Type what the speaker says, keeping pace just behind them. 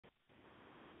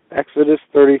Exodus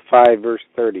 35, verse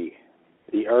 30.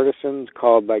 The artisans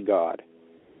called by God.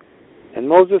 And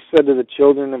Moses said to the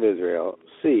children of Israel,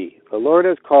 See, the Lord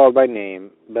has called by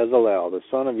name Bezalel, the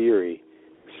son of Uri,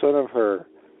 son of Hur,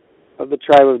 of the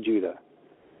tribe of Judah.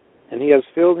 And he has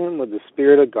filled him with the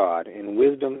Spirit of God, in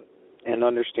wisdom and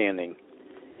understanding,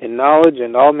 in knowledge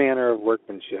and all manner of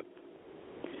workmanship,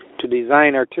 to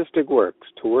design artistic works,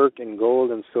 to work in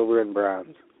gold and silver and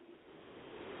bronze,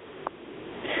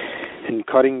 in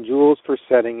cutting jewels for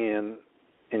setting in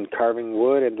carving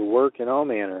wood, and to work in all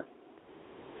manner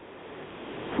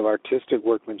of artistic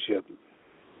workmanship.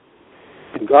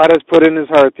 And God has put in his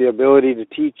heart the ability to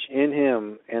teach in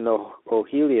him and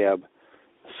Aholiab,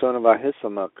 son of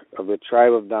Ahisamach, of the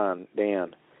tribe of Dan.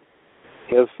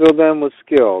 He has filled them with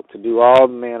skill to do all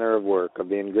manner of work of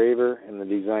the engraver and the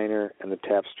designer and the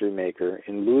tapestry maker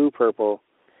in blue, purple,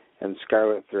 and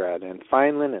scarlet thread, and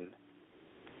fine linen,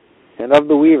 and of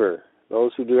the weaver,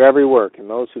 those who do every work, and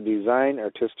those who design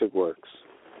artistic works.